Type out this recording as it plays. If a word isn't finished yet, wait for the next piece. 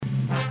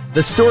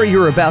The story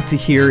you're about to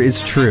hear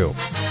is true.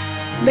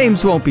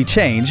 Names won't be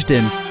changed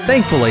and,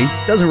 thankfully,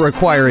 doesn't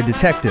require a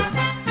detective.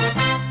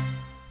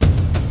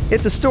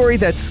 It's a story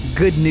that's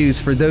good news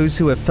for those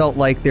who have felt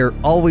like they're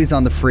always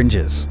on the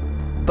fringes,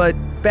 but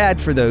bad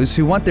for those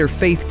who want their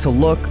faith to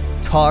look,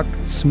 talk,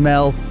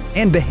 smell,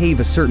 and behave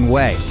a certain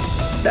way.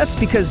 That's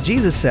because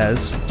Jesus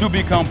says, to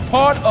become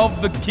part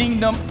of the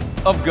kingdom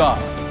of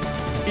God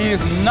is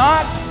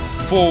not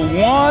for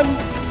one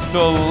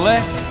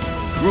select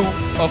group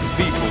of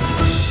people.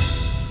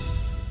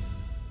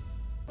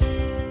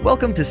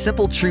 Welcome to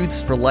Simple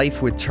Truths for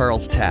Life with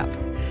Charles Tapp.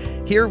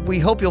 Here, we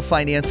hope you'll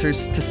find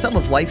answers to some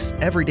of life's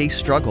everyday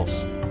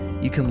struggles.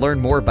 You can learn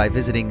more by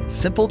visiting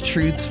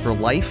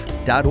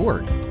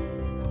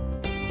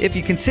simpletruthsforlife.org. If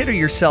you consider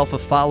yourself a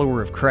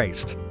follower of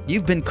Christ,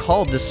 you've been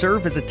called to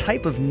serve as a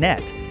type of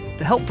net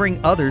to help bring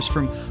others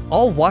from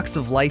all walks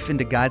of life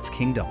into God's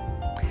kingdom.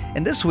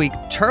 And this week,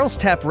 Charles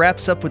Tapp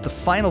wraps up with the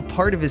final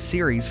part of his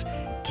series,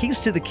 Keys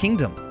to the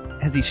Kingdom,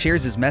 as he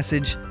shares his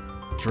message,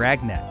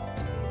 Dragnet.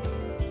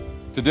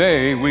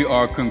 Today, we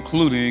are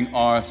concluding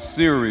our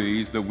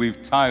series that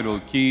we've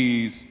titled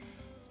Keys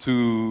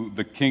to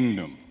the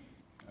Kingdom.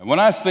 And when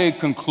I say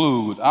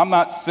conclude, I'm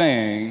not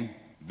saying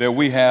that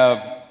we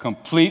have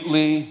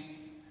completely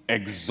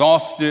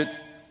exhausted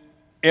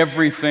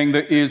everything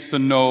there is to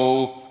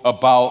know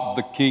about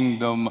the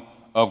kingdom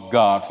of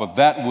God, for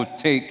that would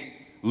take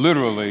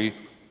literally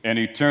an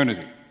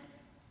eternity.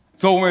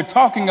 So when we're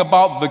talking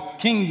about the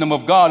kingdom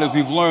of God, as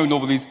we've learned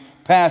over these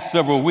past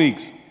several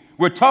weeks,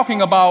 we're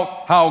talking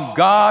about how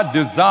God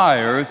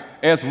desires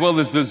as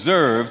well as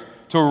deserves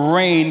to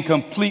reign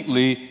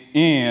completely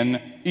in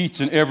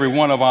each and every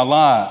one of our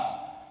lives.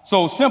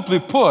 So simply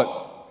put,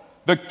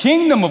 the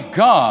kingdom of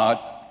God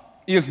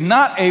is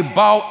not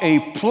about a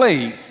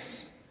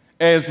place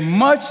as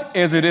much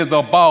as it is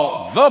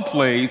about the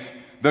place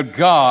that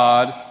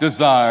God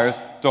desires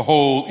to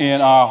hold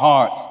in our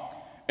hearts.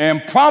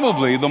 And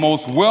probably the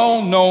most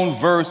well-known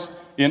verse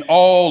in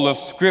all of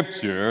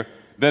Scripture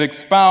that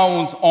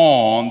expounds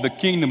on the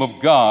kingdom of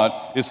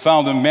God is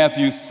found in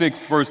Matthew 6,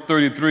 verse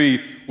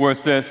 33, where it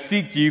says,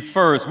 seek ye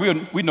first.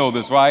 We know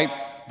this, right?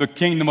 The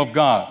kingdom of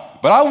God.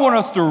 But I want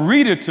us to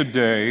read it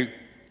today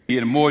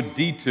in more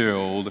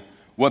detailed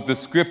what the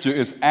Scripture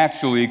is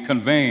actually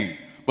conveying.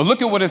 But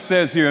look at what it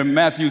says here in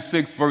Matthew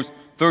 6, verse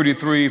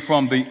 33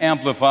 from the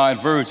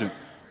Amplified Version.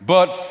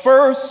 But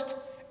first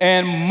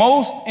and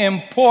most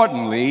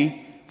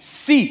importantly,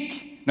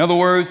 seek. In other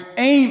words,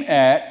 aim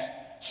at,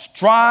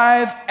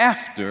 strive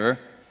after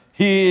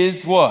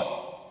his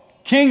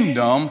what?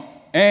 Kingdom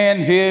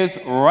and his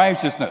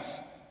righteousness.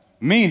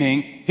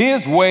 Meaning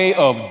his way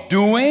of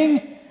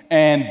doing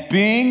and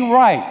being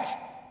right.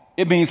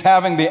 It means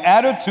having the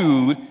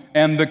attitude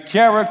and the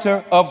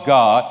character of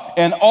God,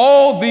 and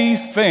all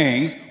these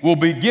things will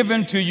be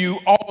given to you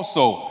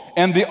also.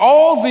 And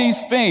all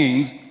these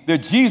things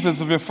that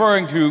Jesus is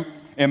referring to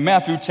in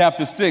Matthew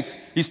chapter 6,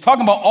 he's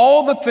talking about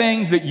all the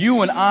things that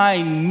you and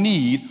I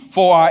need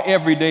for our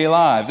everyday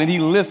lives. And he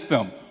lists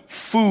them: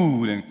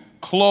 food and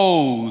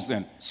clothes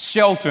and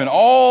shelter and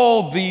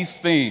all these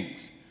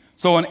things.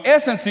 So in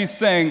essence, he's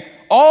saying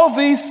all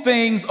these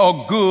things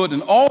are good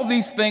and all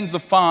these things are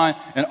fine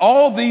and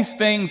all these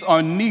things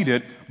are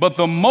needed. But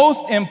the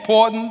most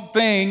important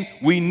thing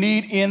we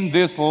need in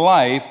this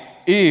life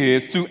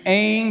is to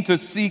aim to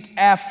seek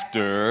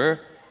after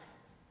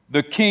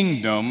the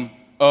kingdom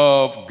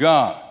of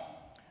God.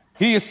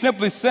 He is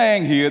simply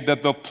saying here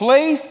that the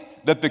place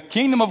that the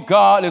kingdom of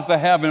God is to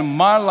have in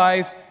my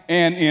life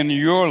and in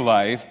your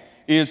life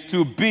is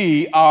to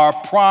be our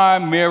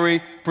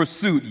primary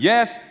pursuit.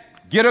 Yes,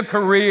 get a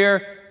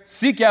career,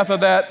 seek after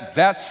that,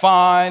 that's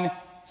fine.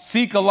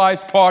 Seek a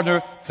life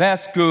partner,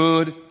 that's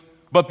good.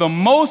 But the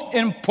most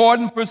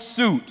important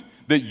pursuit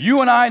that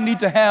you and I need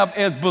to have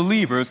as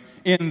believers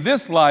in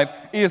this life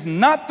is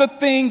not the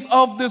things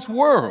of this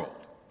world.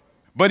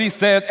 But he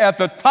says at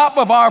the top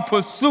of our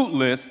pursuit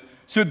list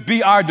should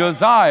be our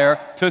desire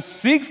to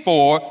seek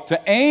for, to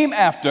aim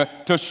after,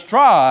 to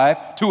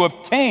strive to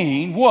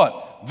obtain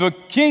what? The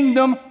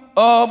kingdom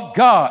of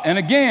God. And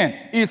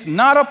again, it's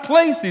not a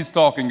place he's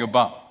talking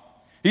about.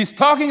 He's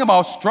talking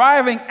about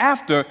striving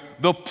after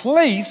the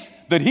place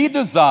that he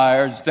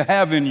desires to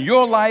have in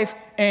your life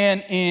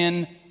and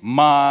in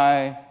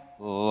my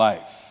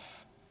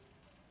life.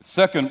 The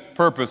second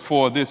purpose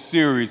for this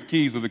series,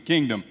 Keys of the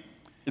Kingdom,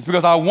 is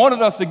because I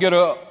wanted us to get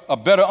a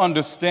better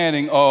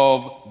understanding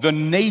of the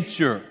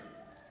nature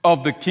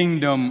of the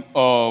kingdom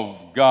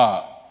of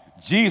God.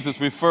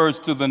 Jesus refers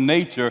to the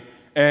nature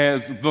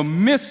as the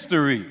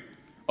mystery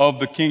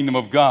of the kingdom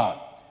of God.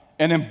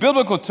 And in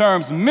biblical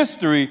terms,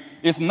 mystery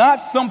is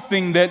not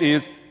something that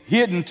is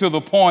hidden to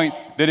the point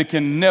that it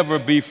can never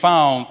be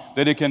found,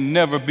 that it can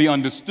never be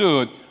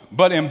understood.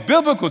 But in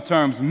biblical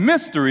terms,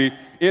 mystery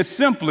is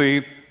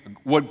simply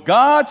what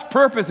God's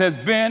purpose has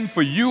been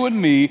for you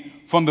and me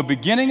from the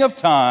beginning of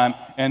time,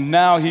 and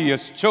now he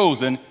has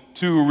chosen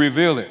to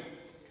reveal it.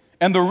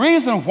 And the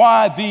reason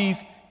why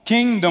these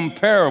kingdom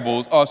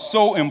parables are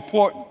so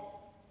important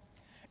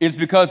is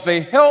because they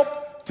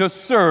help to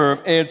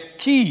serve as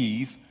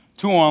keys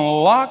to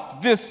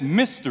unlock this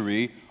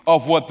mystery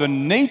of what the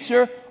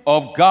nature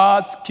of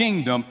God's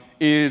kingdom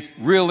is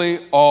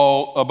really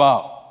all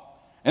about.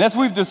 And as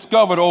we've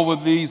discovered over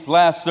these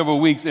last several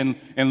weeks in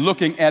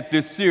looking at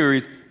this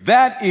series,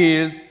 that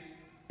is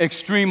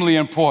extremely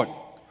important.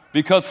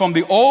 Because from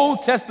the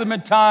Old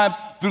Testament times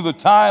through the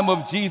time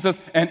of Jesus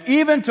and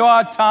even to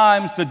our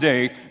times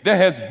today, there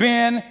has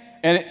been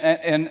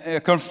a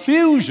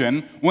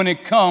confusion when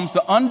it comes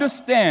to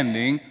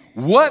understanding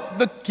what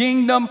the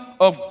kingdom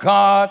of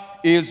God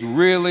is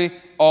really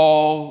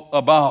all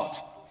about.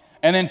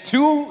 And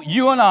until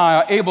you and I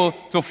are able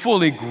to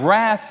fully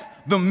grasp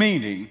the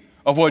meaning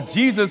of what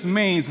Jesus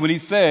means when he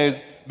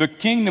says the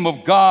kingdom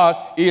of God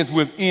is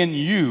within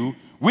you,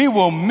 we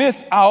will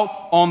miss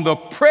out on the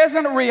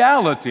present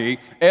reality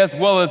as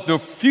well as the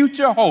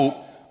future hope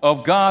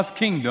of God's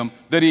kingdom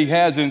that he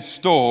has in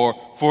store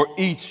for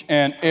each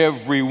and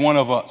every one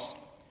of us.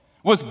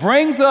 Which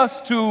brings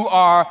us to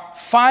our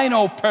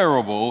final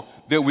parable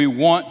that we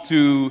want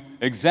to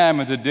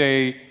examine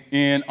today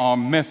in our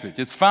message.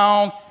 It's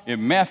found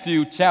in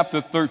Matthew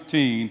chapter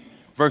 13,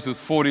 verses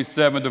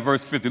 47 to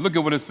verse 50. Look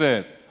at what it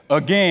says.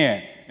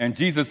 Again, and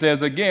Jesus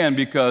says again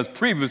because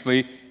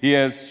previously he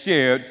has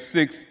shared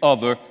 6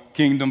 other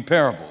kingdom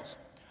parables.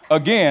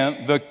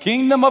 Again, the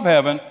kingdom of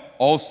heaven,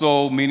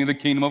 also meaning the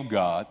kingdom of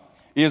God,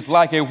 is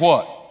like a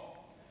what?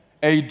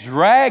 A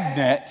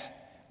dragnet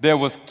that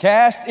was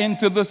cast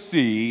into the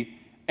sea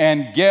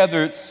and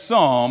gathered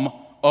some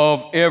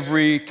of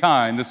every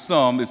kind. The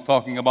some is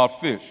talking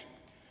about fish,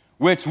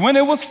 which when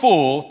it was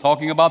full,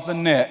 talking about the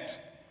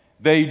net,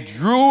 they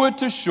drew it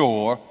to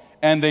shore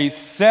and they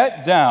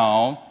sat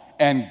down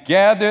and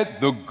gathered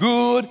the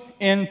good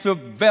into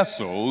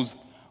vessels,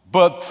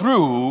 but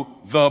threw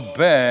the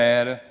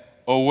bad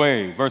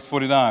away. Verse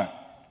 49.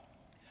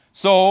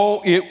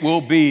 So it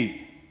will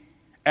be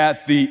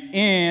at the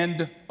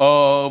end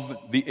of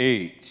the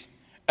age,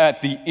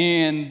 at the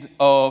end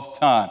of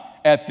time,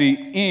 at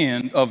the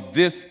end of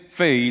this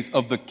phase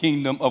of the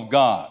kingdom of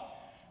God.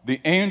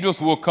 The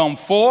angels will come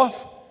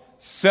forth,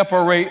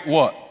 separate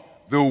what?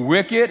 The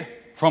wicked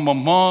from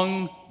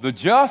among the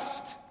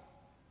just,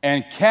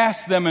 and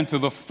cast them into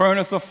the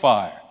furnace of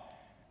fire.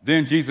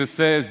 Then Jesus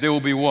says there will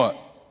be what?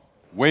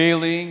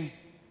 Wailing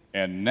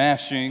and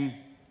gnashing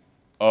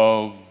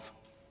of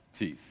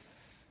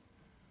teeth.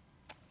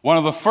 One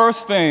of the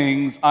first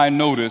things I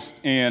noticed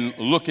in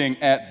looking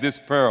at this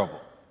parable,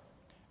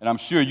 and I'm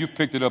sure you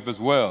picked it up as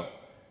well,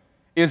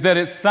 is that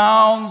it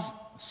sounds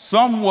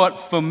somewhat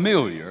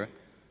familiar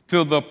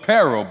to the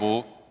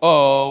parable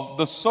of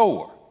the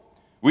sower.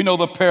 We know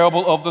the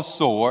parable of the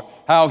sower,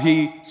 how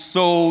he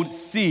sowed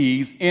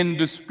seeds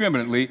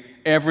indiscriminately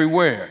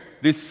everywhere.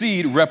 The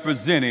seed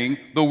representing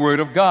the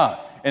word of God.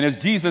 And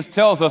as Jesus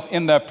tells us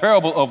in that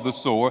parable of the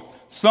sower,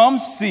 some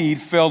seed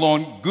fell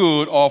on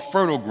good or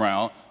fertile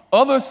ground.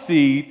 Other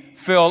seed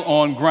fell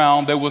on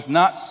ground that was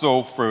not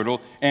so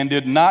fertile and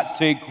did not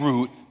take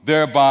root,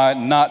 thereby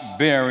not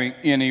bearing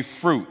any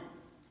fruit.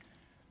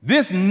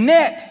 This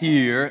net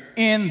here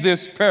in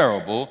this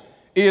parable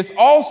is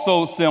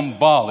also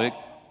symbolic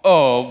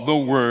of the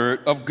Word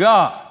of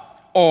God,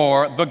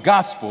 or the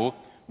gospel,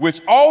 which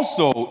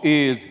also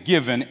is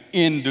given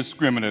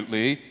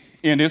indiscriminately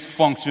in its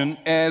function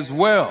as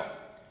well.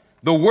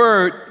 The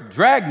word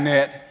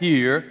dragnet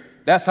here,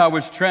 that's how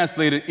it's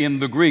translated in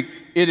the Greek.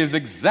 It is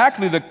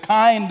exactly the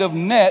kind of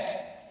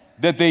net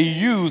that they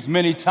use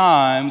many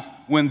times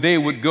when they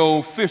would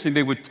go fishing.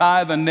 They would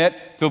tie the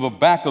net to the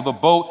back of the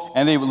boat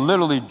and they would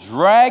literally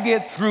drag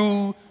it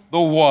through the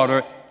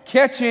water,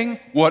 catching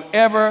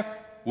whatever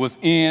was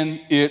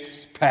in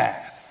its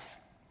path.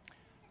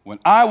 When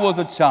I was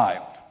a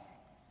child,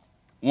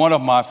 one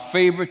of my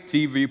favorite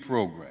TV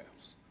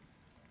programs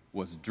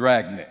was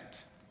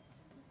Dragnet.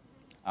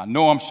 I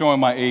know I'm showing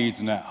my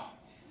age now.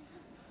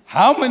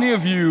 How many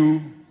of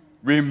you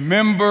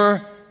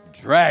remember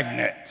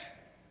Dragnet?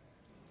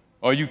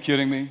 Are you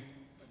kidding me?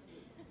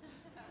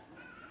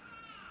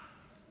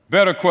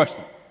 Better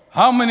question.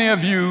 How many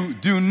of you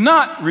do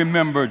not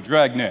remember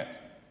Dragnet?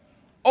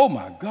 Oh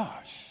my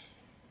gosh.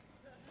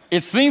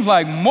 It seems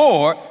like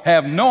more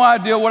have no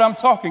idea what I'm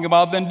talking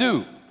about than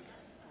do.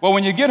 Well,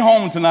 when you get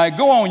home tonight,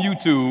 go on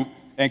YouTube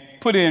and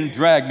put in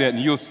Dragnet and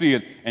you'll see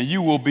it and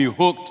you will be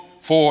hooked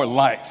for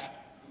life.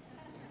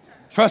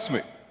 Trust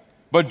me.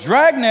 But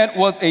Dragnet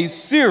was a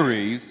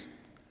series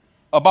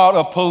about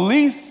a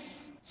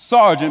police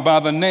sergeant by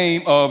the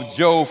name of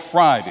Joe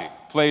Friday,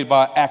 played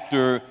by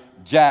actor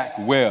Jack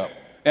Webb.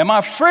 And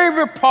my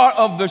favorite part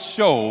of the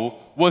show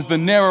was the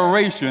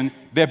narration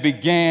that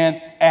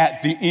began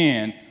at the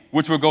end,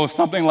 which would go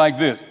something like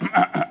this.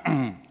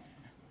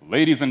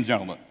 Ladies and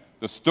gentlemen,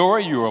 the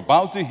story you're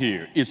about to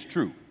hear is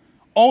true.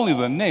 Only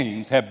the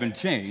names have been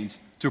changed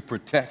to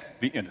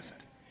protect the innocent.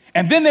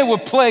 And then they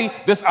would play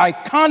this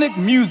iconic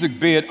music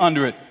bed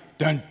under it.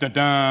 Dun, dun,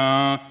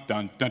 dun,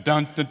 dun, dun,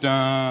 dun, dun,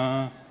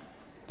 dun,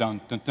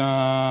 dun, dun,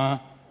 dun.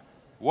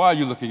 Why are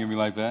you looking at me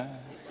like that?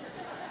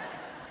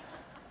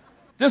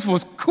 This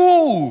was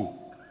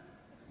cool.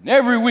 And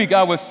every week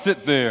I would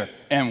sit there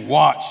and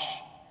watch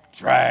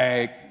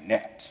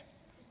Dragnet.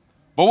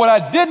 But what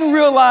I didn't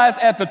realize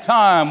at the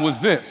time was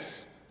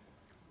this.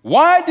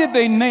 Why did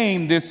they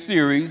name this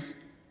series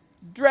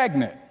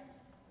Dragnet?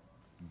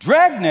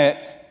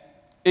 Dragnet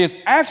is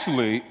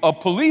actually a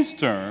police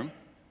term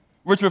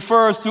which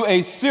refers to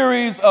a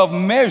series of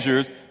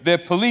measures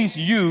that police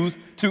use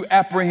to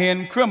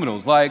apprehend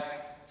criminals, like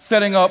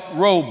setting up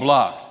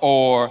roadblocks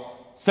or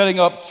setting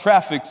up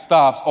traffic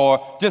stops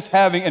or just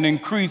having an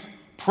increased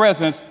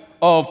presence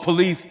of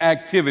police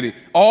activity.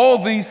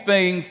 All these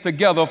things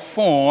together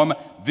form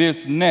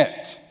this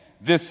net,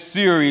 this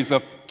series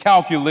of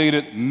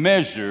calculated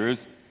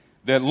measures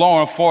that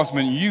law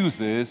enforcement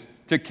uses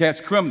to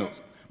catch criminals.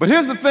 But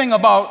here's the thing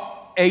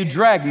about a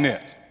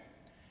dragnet.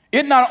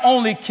 It not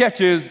only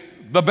catches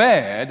the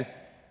bad,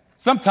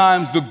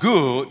 sometimes the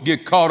good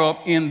get caught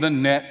up in the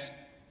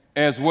net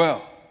as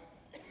well.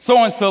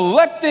 So in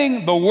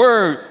selecting the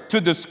word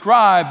to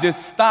describe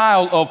this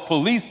style of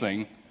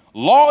policing,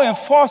 law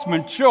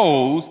enforcement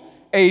chose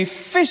a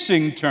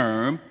fishing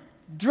term,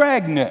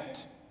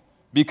 dragnet,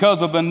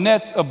 because of the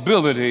net's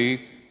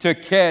ability to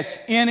catch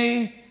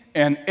any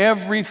and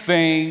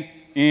everything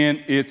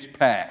in its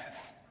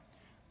path.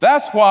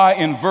 That's why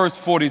in verse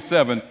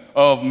 47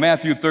 of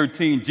Matthew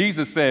 13,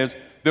 Jesus says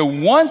that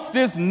once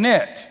this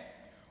net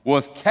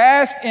was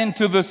cast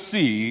into the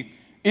sea,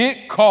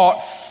 it caught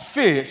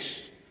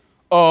fish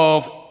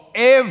of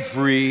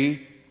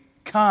every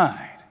kind.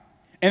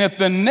 And if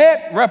the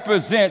net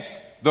represents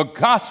the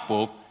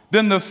gospel,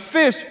 then the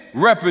fish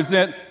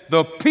represent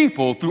the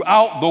people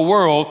throughout the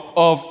world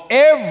of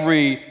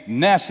every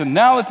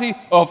nationality,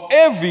 of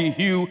every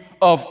hue,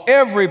 of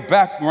every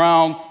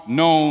background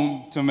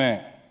known to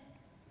man.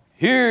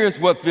 Here's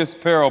what this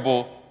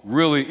parable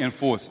really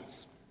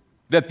enforces: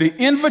 that the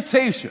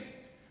invitation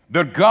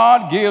that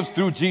God gives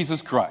through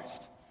Jesus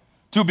Christ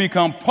to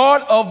become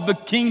part of the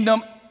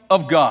kingdom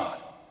of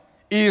God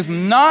is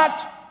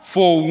not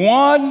for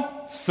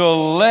one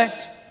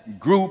select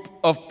group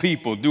of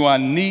people. Do I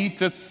need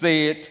to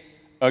say it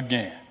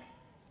again?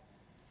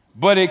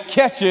 But it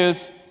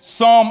catches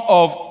some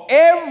of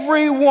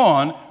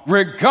everyone,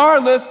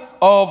 regardless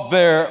of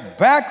their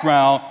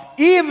background,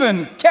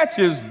 even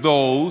catches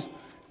those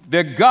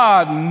that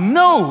God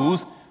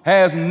knows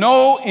has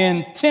no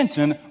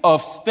intention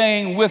of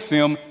staying with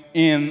him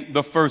in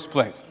the first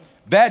place.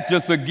 That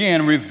just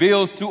again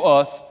reveals to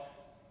us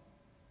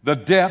the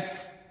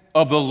depth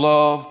of the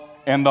love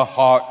and the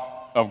heart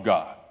of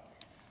God.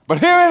 But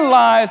herein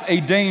lies a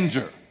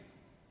danger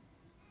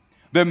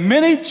that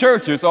many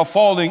churches are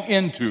falling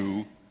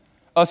into,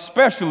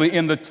 especially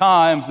in the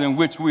times in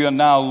which we are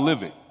now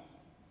living.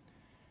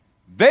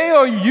 They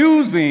are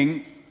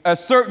using a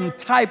certain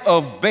type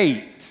of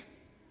bait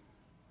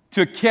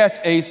to catch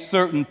a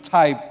certain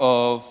type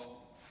of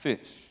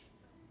fish.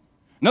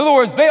 In other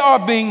words, they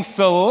are being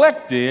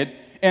selected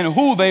in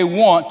who they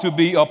want to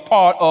be a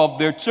part of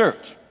their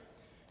church.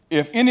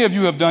 If any of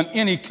you have done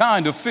any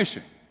kind of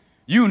fishing,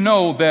 you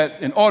know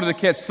that in order to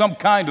catch some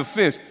kind of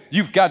fish,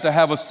 you've got to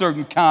have a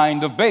certain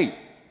kind of bait.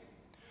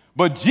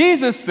 But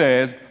Jesus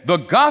says the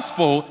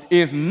gospel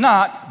is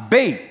not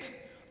bait.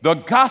 The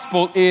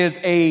gospel is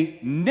a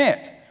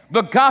net.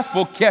 The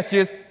gospel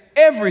catches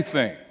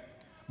everything.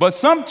 But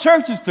some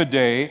churches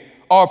today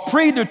are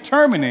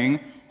predetermining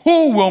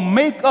who will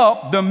make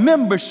up the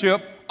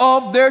membership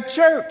of their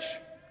church.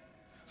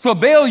 So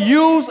they'll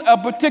use a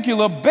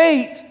particular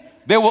bait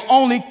that will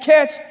only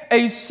catch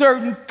a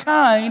certain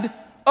kind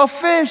of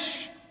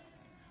fish.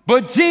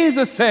 But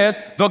Jesus says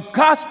the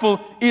gospel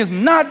is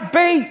not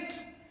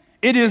bait.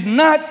 It is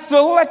not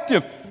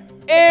selective.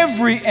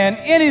 Every and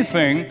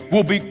anything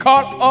will be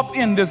caught up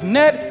in this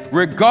net,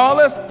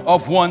 regardless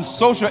of one's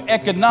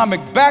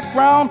socioeconomic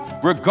background,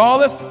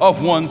 regardless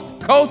of one's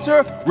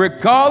culture,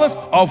 regardless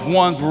of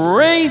one's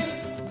race.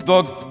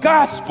 The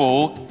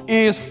gospel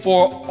is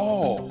for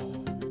all.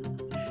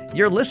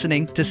 You're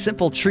listening to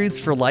Simple Truths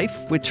for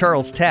Life with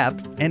Charles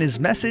Tapp and his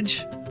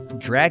message,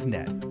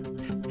 Dragnet.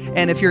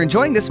 And if you're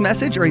enjoying this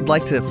message or you'd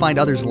like to find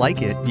others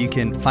like it, you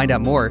can find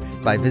out more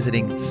by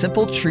visiting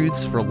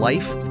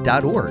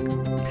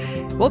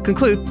simpletruthsforlife.org. We'll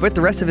conclude with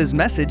the rest of his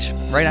message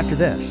right after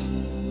this.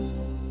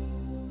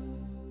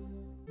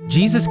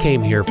 Jesus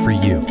came here for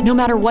you. No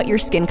matter what your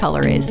skin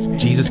color is.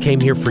 Jesus came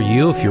here for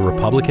you if you're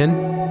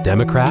Republican,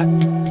 Democrat,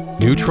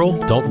 neutral,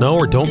 don't know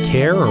or don't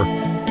care, or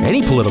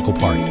any political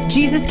party.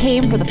 Jesus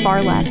came for the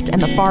far left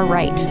and the far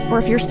right, or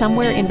if you're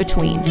somewhere in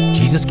between.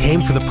 Jesus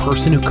came for the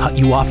person who cut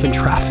you off in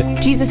traffic.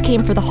 Jesus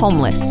came for the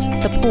homeless,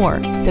 the poor,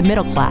 the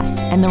middle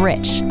class, and the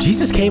rich.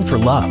 Jesus came for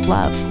love.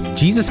 Love.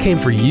 Jesus came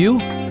for you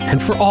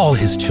and for all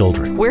his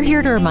children. We're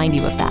here to remind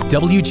you of that.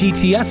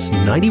 WGTS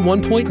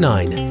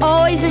 91.9.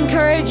 Always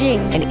encouraging.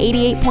 And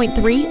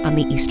 88.3 on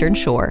the Eastern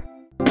Shore.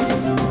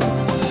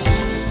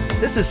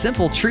 This is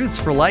Simple Truths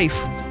for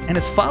Life, and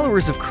as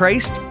followers of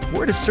Christ,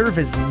 we're to serve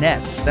as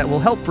nets that will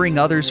help bring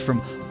others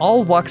from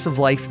all walks of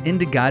life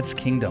into God's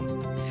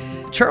kingdom.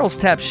 Charles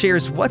Tapp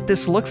shares what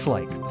this looks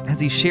like as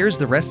he shares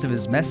the rest of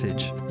his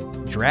message,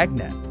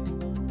 Dragnet.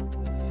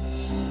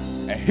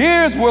 And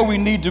here's where we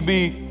need to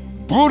be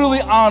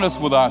brutally honest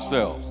with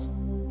ourselves.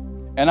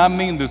 And I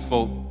mean this,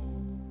 folks,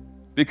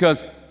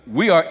 because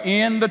we are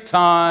in the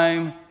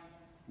time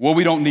where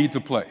we don't need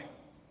to play.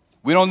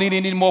 We don't need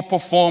any more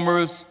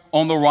performers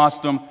on the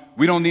rostrum.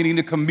 We don't need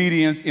any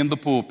comedians in the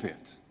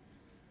pulpit.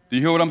 Do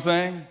you hear what I'm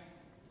saying?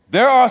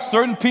 There are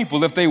certain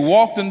people, if they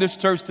walked in this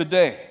church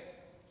today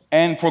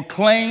and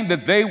proclaimed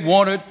that they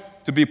wanted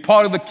to be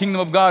part of the kingdom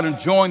of God and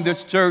join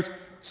this church,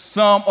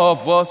 some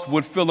of us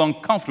would feel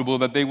uncomfortable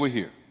that they were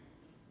here.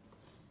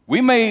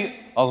 We may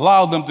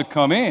allow them to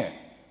come in,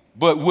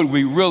 but would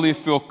we really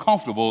feel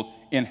comfortable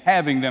in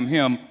having them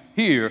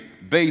here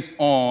based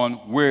on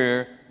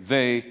where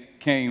they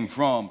came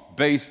from,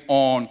 based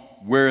on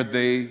where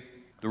they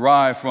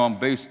derive from,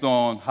 based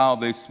on how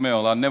they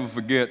smell? I'll never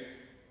forget,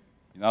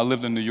 I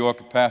lived in New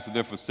York and pastored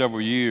there for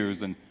several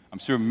years, and I'm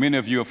sure many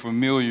of you are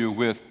familiar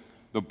with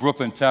the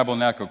Brooklyn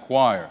Tabernacle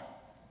Choir.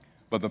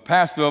 But the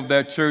pastor of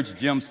that church,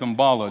 Jim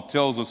Cymbala,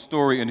 tells a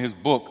story in his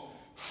book,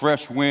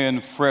 Fresh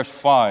Wind, Fresh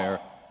Fire.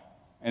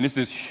 And it's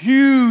this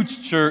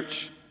huge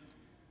church,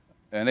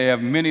 and they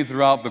have many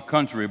throughout the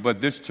country,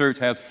 but this church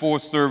has 4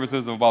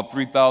 services of about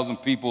 3,000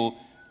 people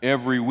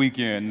every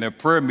weekend. Their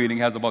prayer meeting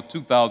has about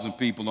 2,000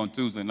 people on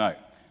Tuesday night.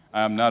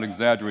 I am not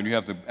exaggerating. You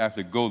have to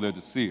actually go there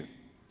to see it.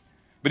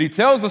 But he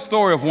tells the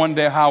story of one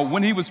day how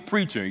when he was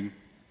preaching,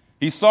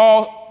 he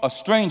saw a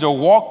stranger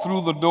walk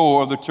through the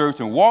door of the church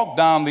and walk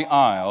down the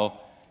aisle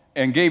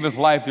and gave his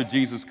life to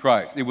Jesus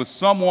Christ. It was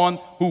someone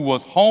who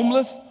was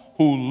homeless,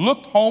 who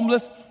looked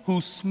homeless, who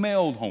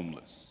smelled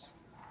homeless.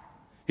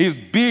 His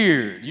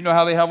beard, you know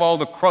how they have all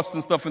the crust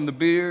and stuff in the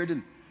beard,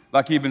 and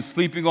like he'd been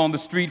sleeping on the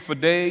street for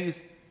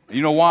days?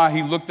 You know why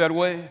he looked that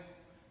way?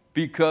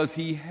 Because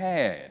he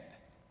had.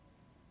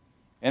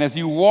 And as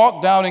he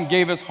walked down and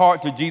gave his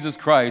heart to Jesus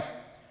Christ,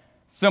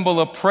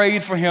 Cymbala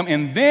prayed for him,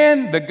 and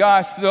then the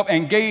guy stood up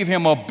and gave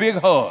him a big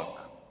hug.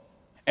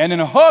 And in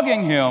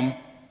hugging him,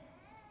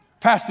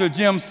 Pastor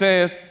Jim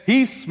says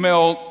he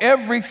smelled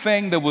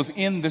everything that was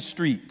in the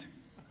street.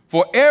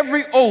 For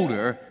every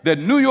odor that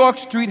New York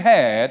Street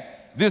had,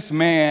 this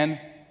man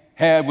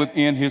had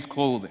within his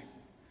clothing.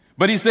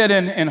 But he said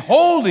in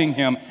holding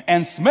him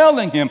and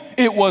smelling him,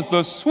 it was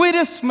the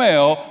sweetest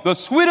smell, the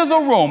sweetest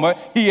aroma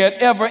he had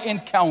ever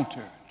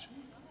encountered.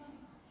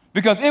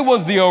 Because it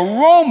was the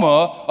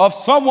aroma of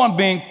someone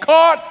being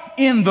caught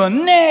in the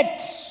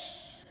net,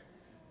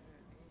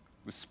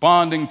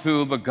 responding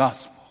to the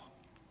gospel.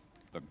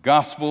 The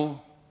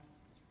gospel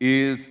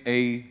is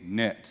a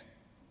net.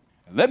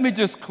 Let me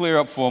just clear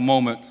up for a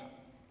moment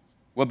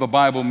what the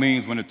Bible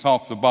means when it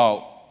talks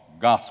about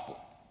gospel.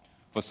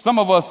 For some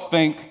of us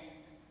think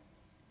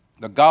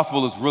the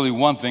gospel is really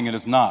one thing and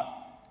it's not.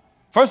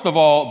 First of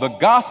all, the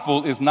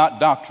gospel is not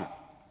doctrine.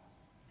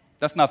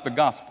 That's not the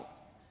gospel.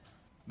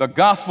 The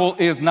gospel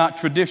is not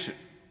tradition.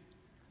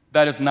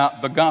 That is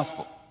not the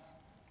gospel.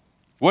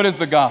 What is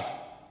the gospel?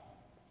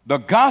 The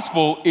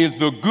gospel is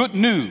the good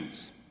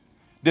news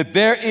that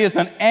there is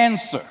an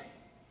answer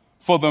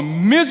for the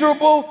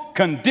miserable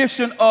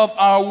condition of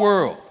our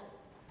world,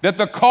 that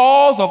the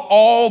cause of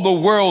all the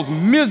world's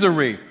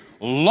misery,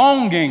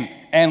 longing,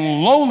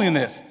 and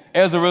loneliness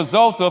as a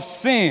result of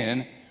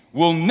sin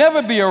will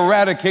never be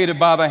eradicated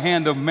by the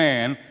hand of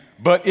man,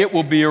 but it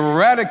will be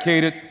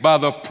eradicated by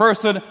the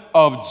person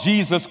of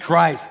Jesus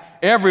Christ.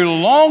 Every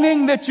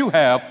longing that you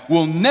have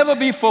will never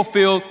be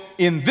fulfilled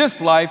in this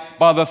life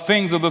by the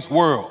things of this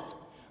world.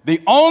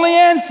 The only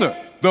answer,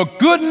 the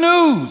good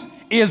news,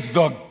 is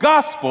the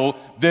gospel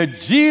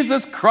that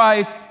Jesus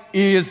Christ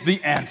is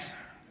the answer.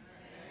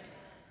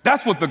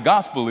 That's what the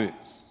gospel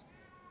is.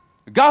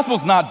 The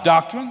gospel's not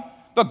doctrine.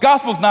 The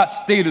gospel's not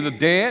state of the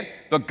dead.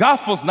 The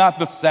gospel's not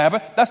the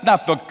Sabbath. That's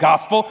not the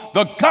gospel.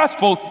 The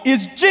gospel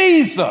is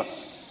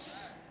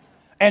Jesus.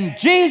 And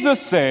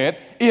Jesus said,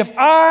 if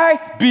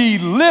I be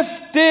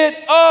lifted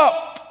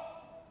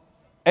up,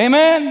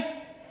 amen?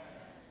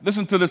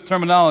 Listen to this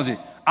terminology.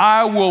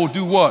 I will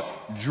do what?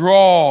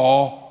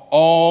 Draw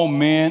all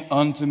men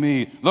unto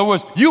me. In other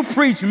words, you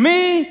preach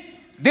me,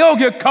 they'll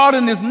get caught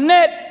in this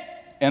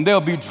net and they'll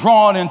be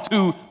drawn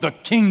into the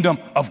kingdom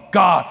of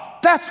God.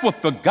 That's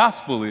what the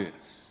gospel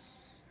is.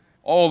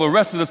 All the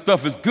rest of the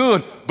stuff is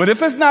good, but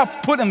if it's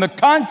not put in the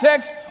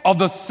context of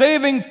the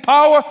saving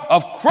power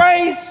of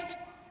Christ,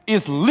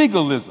 it's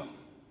legalism.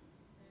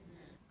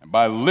 And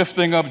by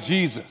lifting up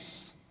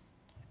Jesus,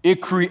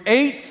 it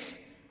creates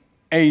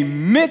a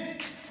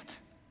mixed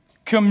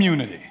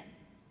community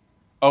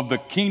of the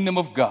kingdom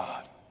of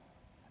God,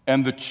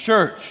 and the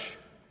church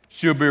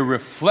should be a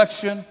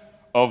reflection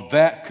of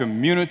that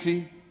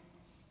community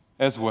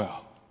as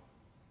well.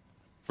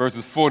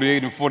 Verses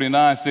 48 and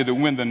 49 say that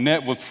when the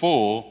net was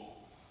full,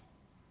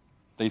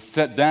 they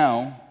sat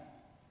down,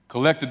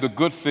 collected the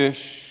good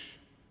fish,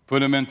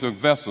 put them into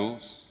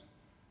vessels,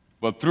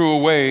 but threw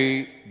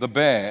away the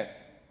bad.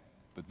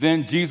 But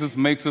then Jesus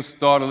makes a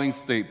startling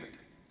statement.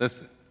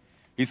 Listen,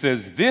 he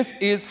says, this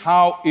is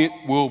how it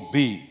will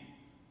be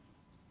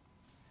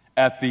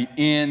at the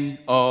end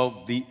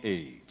of the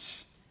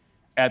age,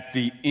 at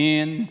the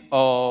end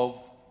of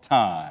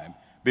time,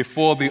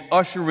 before the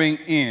ushering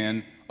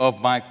in of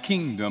my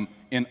kingdom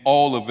in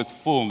all of its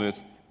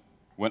fullness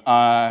when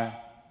I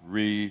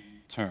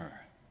return.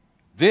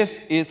 This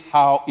is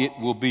how it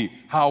will be.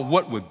 How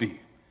what would be?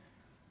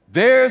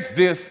 There's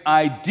this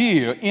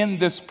idea in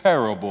this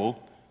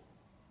parable,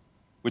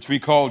 which we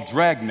call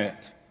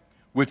Dragnet,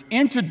 which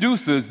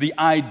introduces the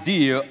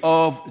idea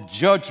of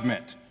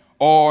judgment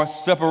or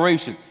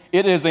separation.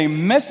 It is a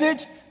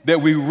message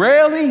that we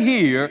rarely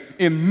hear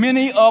in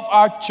many of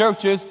our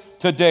churches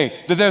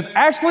today, that there's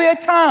actually a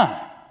time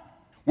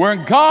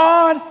when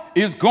God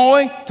is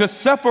going to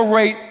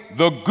separate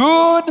the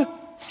good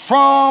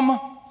from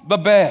the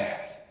bad.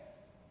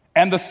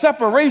 And the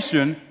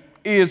separation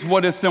is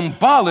what is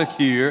symbolic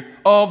here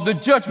of the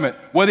judgment,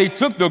 where they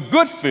took the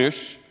good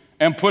fish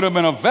and put them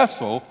in a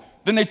vessel,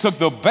 then they took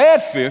the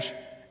bad fish,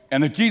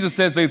 and Jesus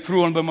says they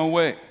threw them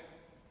away.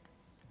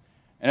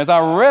 And as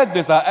I read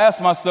this, I asked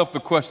myself the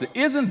question,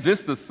 isn't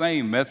this the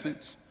same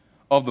message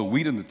of the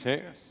wheat and the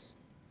tares?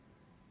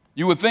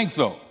 You would think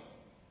so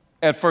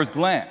at first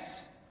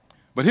glance.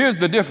 But here's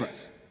the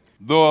difference.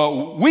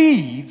 The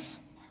weeds,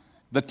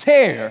 the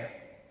tare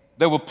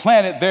that were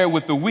planted there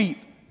with the wheat,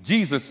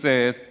 Jesus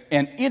says,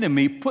 an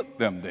enemy put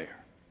them there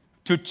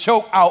to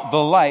choke out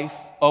the life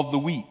of the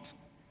wheat.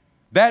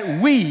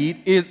 That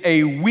weed is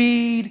a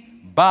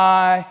weed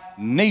by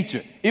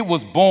nature. It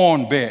was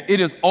born bad. It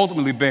is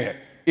ultimately bad.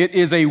 It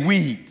is a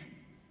weed,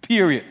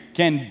 period.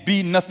 Can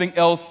be nothing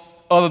else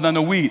other than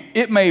a weed.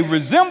 It may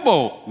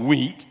resemble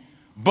wheat,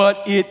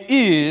 but it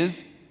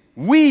is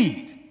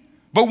weed.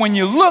 But when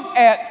you look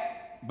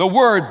at the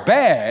word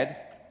bad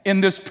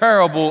in this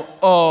parable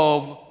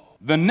of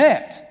the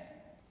net,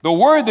 the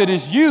word that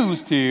is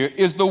used here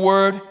is the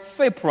word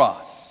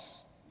sepros.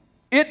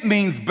 It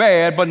means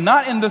bad, but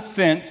not in the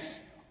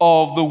sense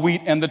of the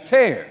wheat and the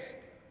tares.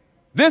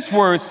 This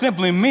word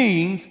simply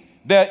means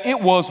that it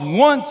was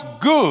once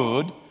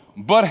good,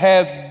 but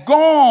has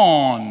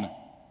gone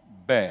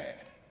bad.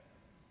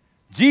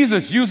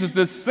 Jesus uses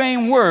this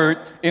same word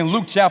in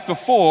Luke chapter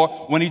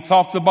 4 when he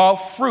talks about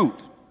fruit.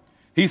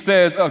 He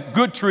says, a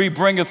good tree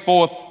bringeth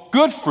forth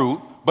good fruit,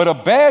 but a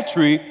bad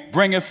tree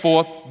bringeth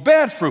forth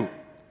bad fruit.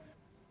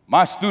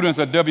 My students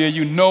at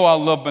WAU know I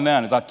love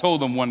bananas. I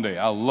told them one day,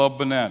 I love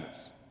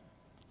bananas.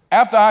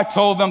 After I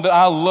told them that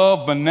I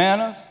love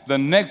bananas, the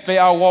next day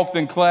I walked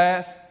in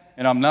class,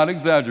 and I'm not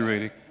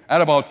exaggerating, I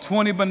had about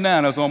 20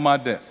 bananas on my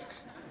desk.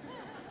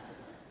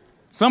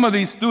 Some of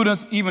these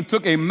students even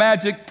took a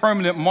magic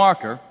permanent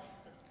marker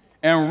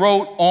and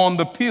wrote on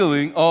the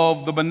peeling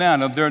of the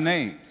banana their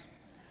names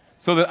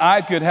so that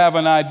I could have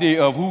an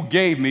idea of who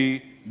gave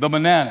me the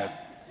bananas,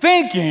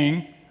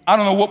 thinking, I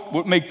don't know what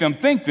would make them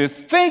think this,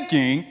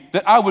 thinking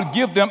that I would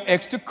give them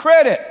extra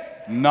credit.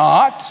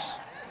 Not.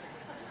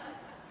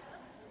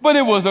 But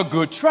it was a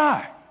good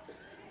try.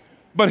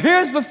 But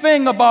here's the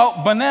thing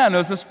about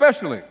bananas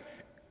especially.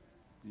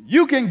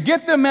 You can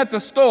get them at the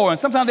store, and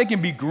sometimes they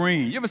can be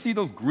green. You ever see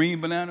those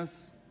green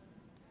bananas?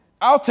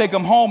 I'll take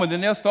them home, and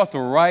then they'll start to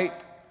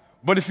ripe.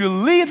 But if you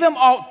leave them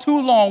out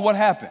too long, what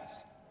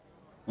happens?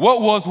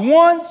 What was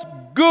once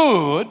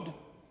good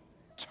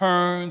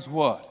turns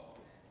what?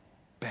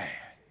 Bad.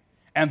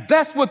 And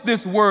that's what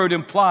this word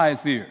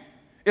implies here.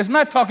 It's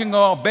not talking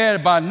about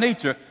bad by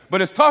nature,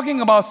 but it's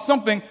talking about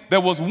something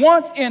that was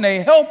once in a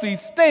healthy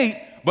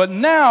state, but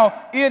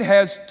now it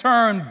has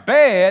turned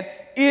bad.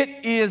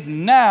 It is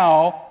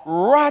now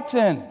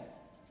rotten.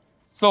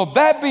 So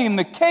that being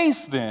the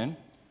case then,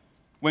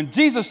 when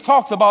Jesus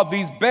talks about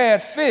these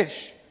bad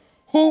fish,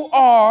 who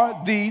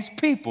are these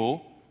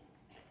people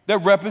that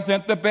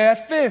represent the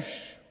bad fish?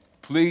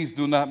 Please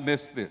do not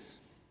miss this.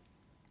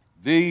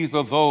 These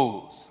are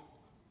those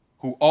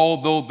who,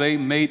 although they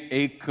made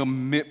a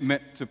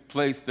commitment to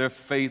place their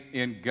faith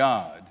in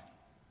God,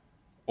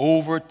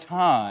 over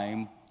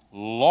time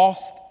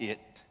lost it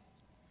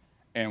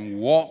and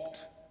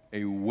walked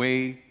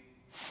away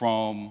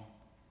from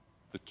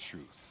the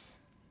truth.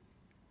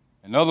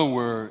 In other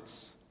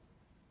words,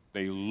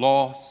 they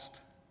lost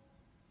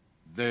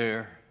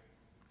their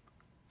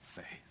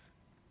faith.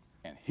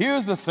 And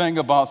here's the thing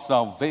about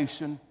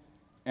salvation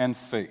and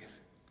faith.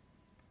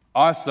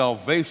 Our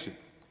salvation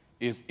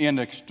is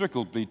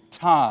inextricably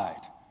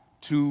tied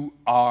to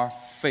our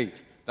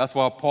faith. That's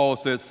why Paul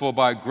says, for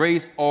by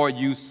grace are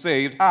you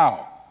saved.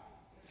 How?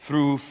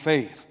 Through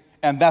faith.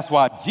 And that's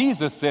why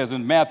Jesus says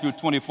in Matthew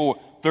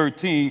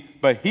 24:13,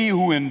 but he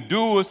who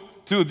endures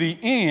to the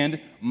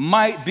end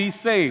might be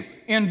saved.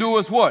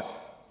 Endures what?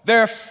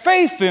 Their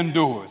faith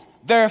endures.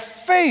 Their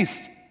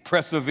faith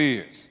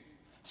perseveres.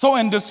 So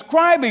in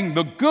describing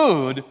the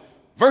good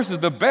versus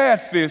the bad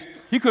fish,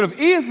 he could have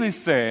easily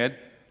said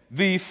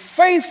the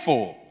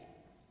faithful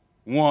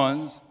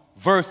ones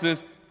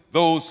versus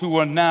those who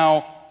are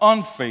now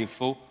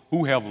unfaithful,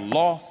 who have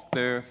lost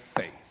their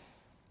faith.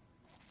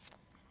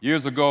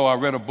 Years ago, I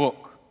read a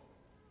book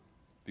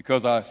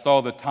because I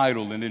saw the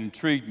title and it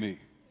intrigued me.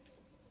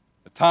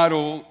 The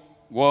title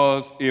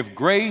was, If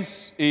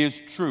Grace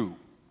is True,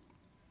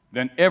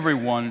 Then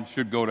Everyone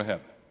Should Go to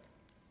Heaven.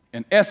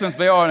 In essence,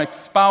 they are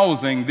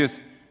espousing this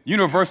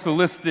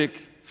universalistic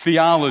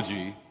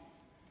theology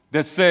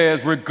that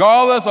says,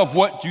 regardless of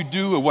what you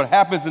do or what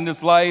happens in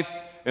this life,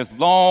 as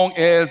long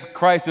as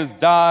Christ has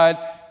died,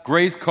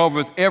 grace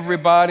covers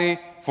everybody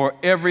for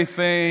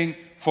everything,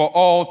 for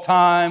all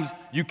times.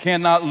 You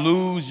cannot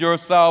lose your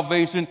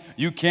salvation.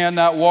 You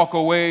cannot walk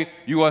away.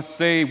 You are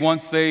saved,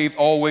 once saved,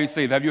 always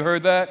saved. Have you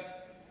heard that?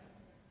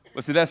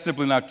 But see, that's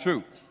simply not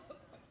true.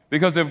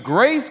 Because if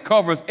grace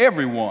covers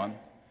everyone,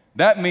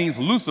 that means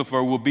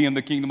Lucifer will be in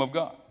the kingdom of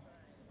God.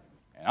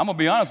 And I'm going to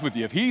be honest with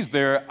you. If he's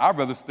there, I'd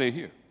rather stay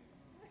here.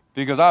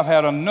 Because I've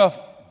had enough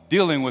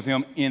dealing with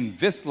him in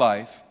this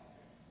life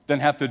than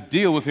have to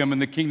deal with him in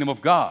the kingdom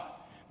of God.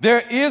 There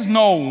is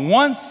no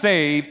once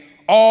saved,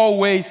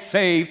 always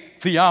saved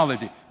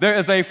theology. There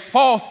is a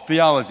false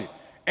theology.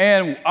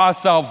 And our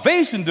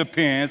salvation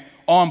depends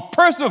on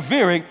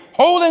persevering,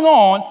 holding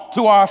on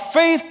to our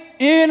faith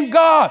in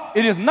God.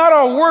 It is not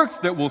our works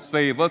that will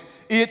save us.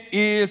 It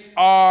is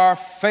our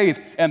faith.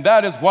 And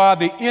that is why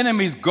the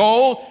enemy's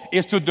goal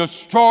is to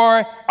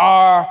destroy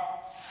our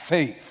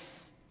faith.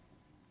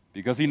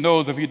 Because he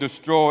knows if he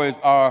destroys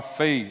our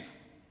faith,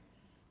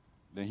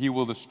 then he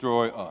will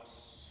destroy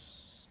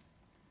us.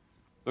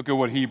 Look at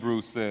what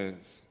Hebrews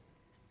says.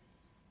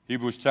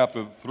 Hebrews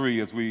chapter 3,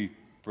 as we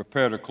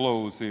prepare to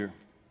close here,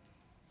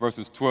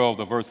 verses 12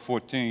 to verse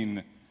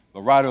 14,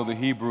 the writer of the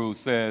Hebrews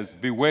says,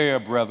 "Beware,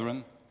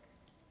 brethren,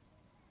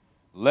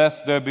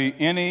 lest there be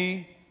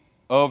any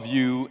of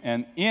you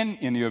and in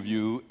any of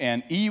you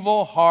an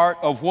evil heart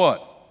of"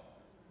 what?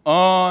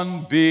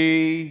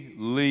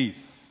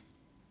 Unbelief.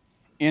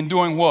 In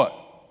doing what?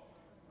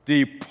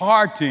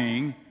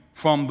 Departing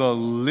from the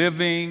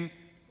living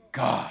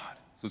God.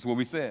 So that's what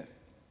we said.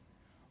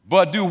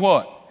 But do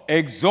what?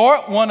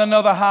 Exhort one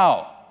another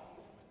how?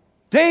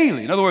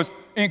 Daily. In other words,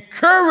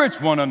 encourage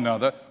one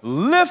another,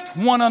 lift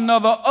one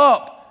another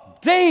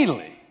up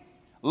daily,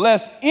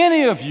 lest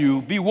any of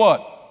you be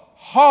what?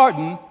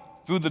 Hardened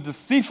through the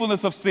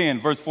deceitfulness of sin.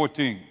 Verse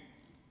 14.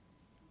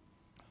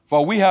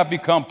 For we have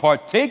become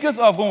partakers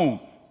of whom?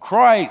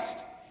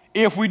 Christ.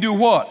 If we do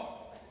what?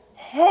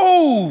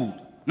 Hold.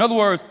 In other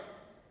words,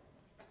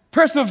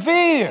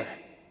 persevere.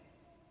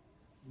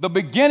 The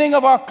beginning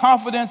of our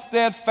confidence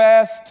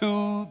steadfast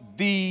to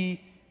the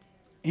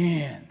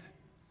end.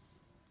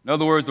 In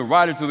other words, the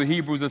writer to the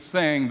Hebrews is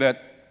saying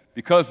that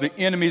because the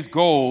enemy's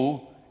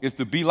goal is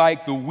to be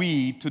like the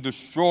weed, to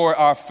destroy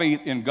our faith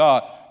in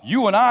God,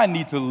 you and I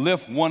need to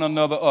lift one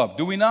another up.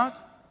 Do we not?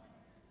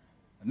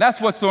 And that's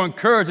what's so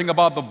encouraging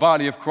about the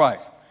body of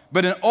Christ.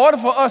 But in order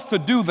for us to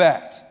do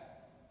that,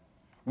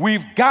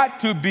 we've got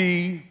to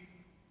be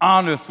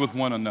honest with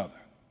one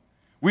another.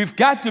 We've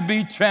got to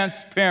be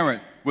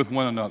transparent with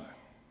one another.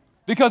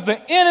 Because the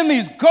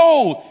enemy's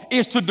goal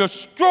is to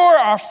destroy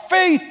our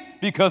faith,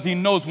 because he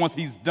knows once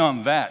he's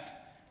done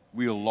that,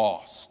 we are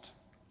lost.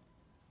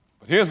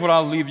 But here's what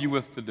I'll leave you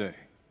with today.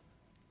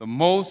 The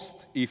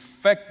most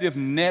effective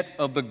net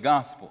of the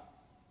gospel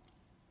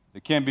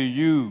that can be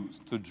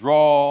used to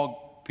draw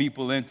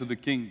people into the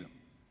kingdom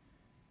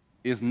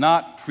is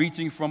not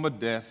preaching from a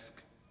desk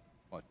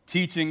or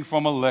teaching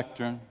from a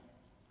lectern.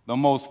 The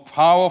most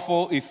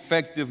powerful,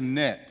 effective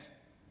net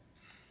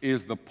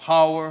is the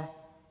power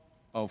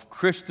of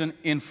Christian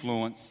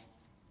influence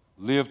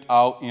lived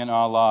out in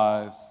our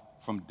lives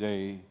from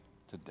day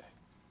to day.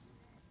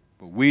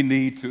 But we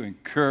need to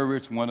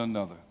encourage one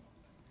another.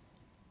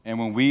 And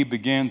when we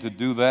begin to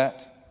do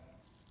that,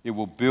 it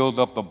will build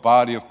up the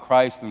body of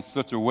Christ in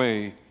such a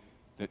way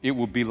that it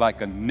will be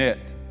like a net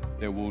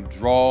that will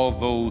draw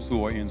those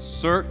who are in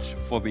search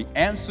for the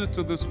answer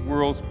to this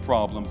world's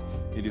problems.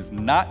 It is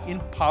not in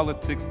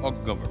politics or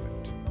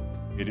government.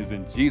 It is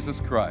in Jesus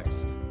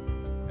Christ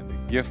and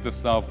the gift of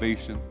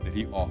salvation that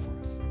he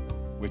offers,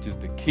 which is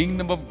the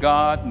kingdom of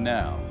God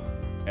now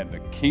and the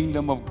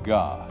kingdom of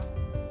God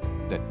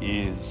that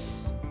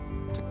is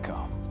to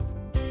come.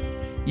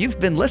 You've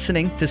been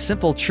listening to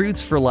Simple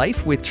Truths for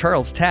Life with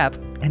Charles Tapp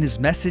and his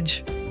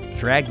message,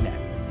 Dragnet.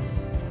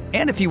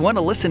 And if you want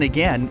to listen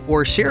again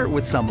or share it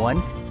with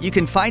someone, you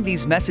can find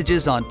these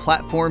messages on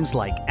platforms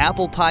like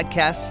Apple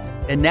Podcasts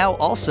and now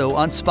also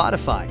on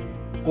Spotify.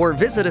 Or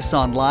visit us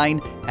online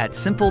at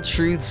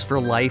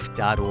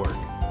simpletruthsforlife.org.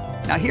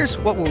 Now here's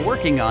what we're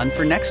working on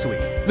for next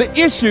week. The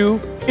issue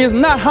is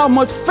not how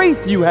much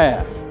faith you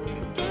have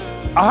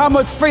or how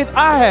much faith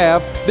I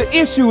have. The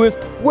issue is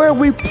where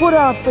we put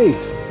our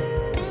faith.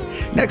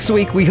 Next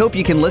week, we hope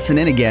you can listen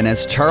in again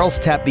as Charles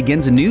Tapp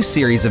begins a new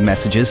series of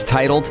messages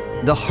titled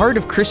The Heart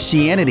of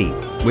Christianity,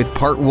 with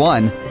Part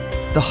 1,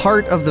 The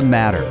Heart of the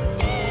Matter.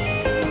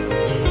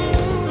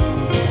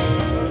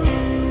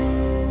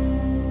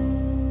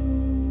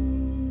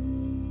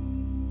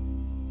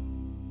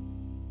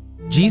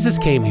 Jesus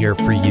came here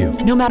for you.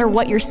 No matter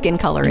what your skin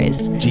color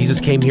is. Jesus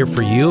came here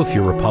for you if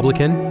you're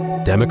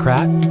Republican,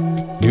 Democrat,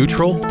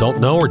 neutral, don't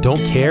know or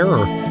don't care,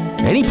 or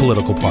any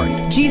political party.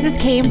 Jesus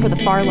came for the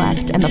far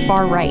left and the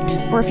far right,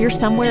 or if you're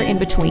somewhere in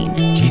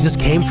between. Jesus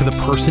came for the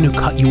person who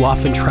cut you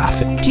off in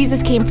traffic.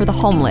 Jesus came for the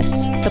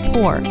homeless, the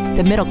poor,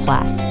 the middle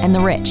class, and the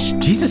rich.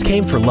 Jesus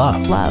came for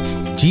love. Love.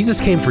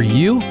 Jesus came for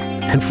you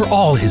and for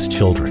all His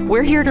children.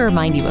 We're here to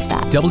remind you of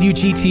that.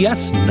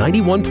 WGTS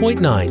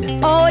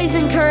 91.9. Always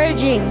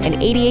encouraging. And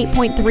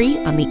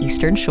 88.3 on the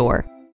Eastern Shore.